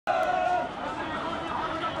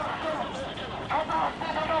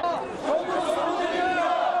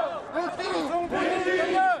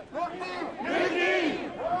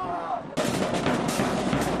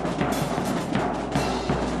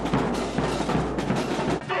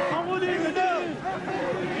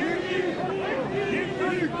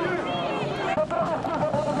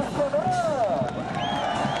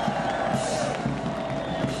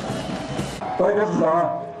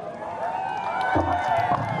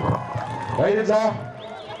Баярлалаа.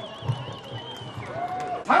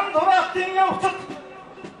 Сан зураалтын явцад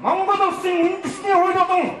Монгол улсын үндэсний хууль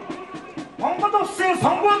болон Монгол улсын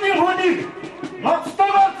сонгуулийн хуулийг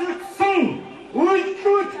ноцтойгоор зөрчсөн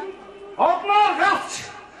үйлдэлүүд олноор гарч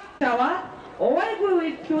аваа ууггүй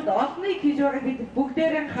үйлдэлүүд олныг хийж байгаа гэдэг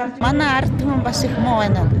бүгдээрээ харж манай ард түмэн бас их муу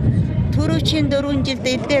байна. Төрөөчийн 4 жилд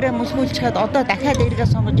ил дээрээ мөсгүүлж хаад одоо дахиад эргээ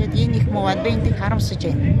сонгож яд энэ их муу байна. Би энийг харамсаж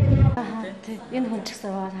байна. Энэ хүн ч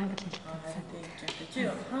гэсэн хангал хэлсэн.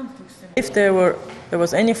 If there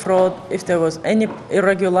was any fraud, if there was any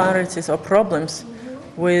irregularities or problems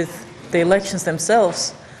with the elections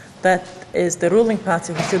themselves, that is the ruling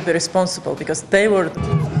party who should be responsible because they were.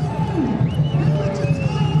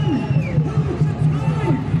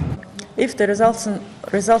 If the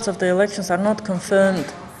results of the elections are not confirmed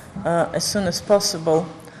as soon as possible,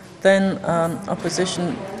 then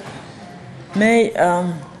opposition may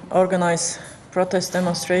organize protest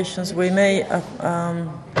demonstrations. We may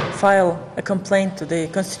file a complaint to the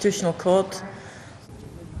Constitutional Court.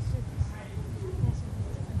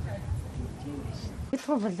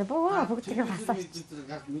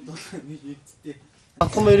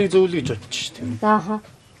 Автомэрийг зөвлөж бодчих шүү дээ. Ааха.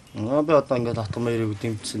 Би одоо ингээд автомэрийг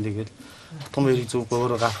дэмжсэн тэгээд автомэрийг зөв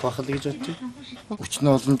өөрөө гарах байх л гэж бодчих.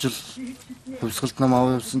 Өчнө олон жил хувьсгалт нам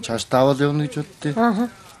авсан чааш давал явна гэж боддیں۔ Ааха.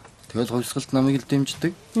 Тэгээд хувьсгалт намыг л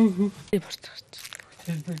дэмждэг.